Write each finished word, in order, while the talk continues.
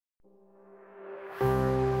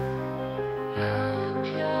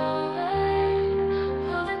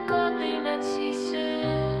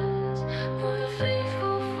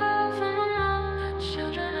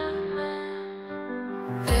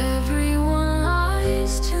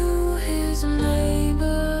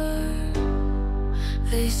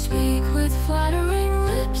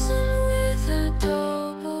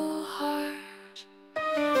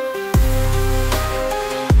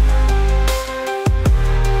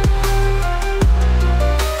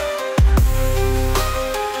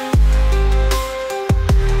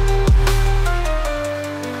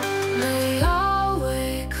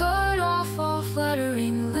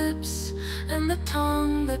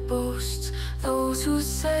those who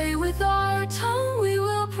say with our tongue we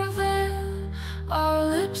will prevail. Our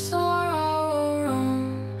lips are our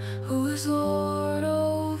own, who is Lord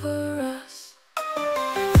over us.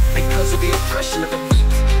 Because of the oppression of the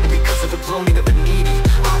weak, and because of the groaning of the needy,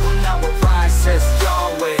 I will now arise, says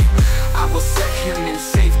Yahweh. I will set him in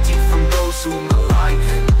safety from those who malign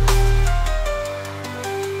him.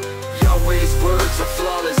 Yahweh's words are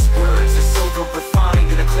flawless words, a silver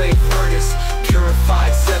refined in a clay furnace,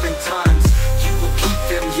 purified 7 times. You will keep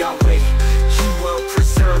them, Yahweh. You will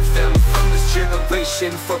preserve them from this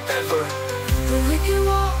generation forever. The wicked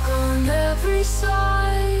walk on every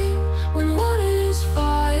side, when what is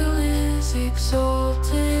vile is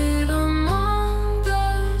exalted.